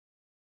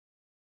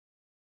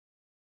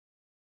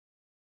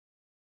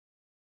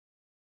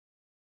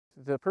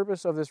The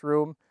purpose of this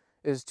room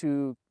is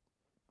to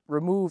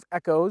remove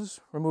echoes,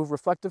 remove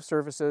reflective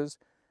surfaces,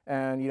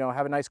 and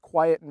have a nice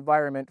quiet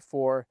environment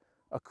for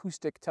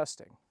acoustic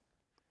testing.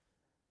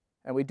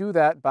 And we do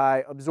that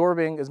by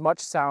absorbing as much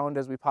sound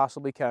as we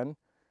possibly can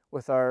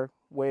with our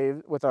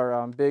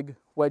big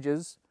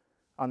wedges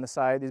on the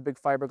side, these big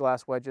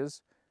fiberglass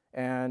wedges,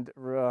 and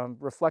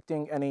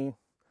reflecting any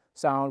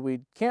sound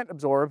we can't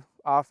absorb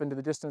off into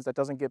the distance that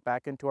doesn't get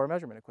back into our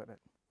measurement equipment.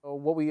 So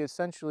what we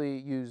essentially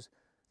use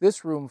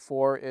this room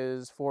for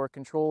is for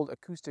controlled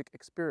acoustic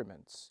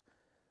experiments.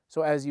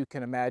 So as you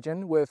can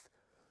imagine, with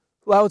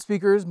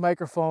loudspeakers,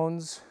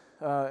 microphones,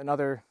 and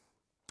other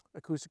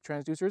acoustic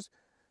transducers,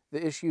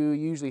 the issue you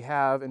usually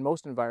have in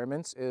most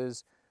environments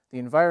is the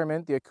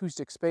environment, the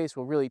acoustic space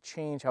will really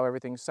change how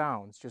everything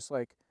sounds, just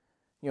like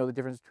the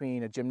difference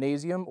between a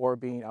gymnasium or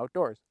being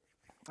outdoors.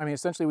 I mean,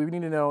 essentially we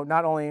need to know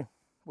not only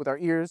with our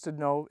ears to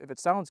know if it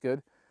sounds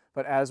good,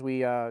 but as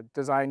we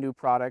design new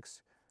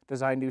products,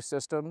 design new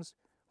systems,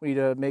 we need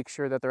to make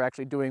sure that they're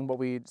actually doing what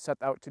we set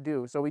out to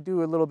do. So we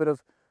do a little bit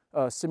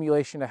of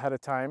simulation ahead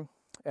of time,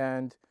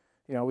 and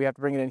we have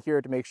to bring it in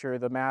here to make sure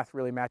the math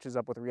really matches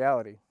up with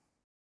reality.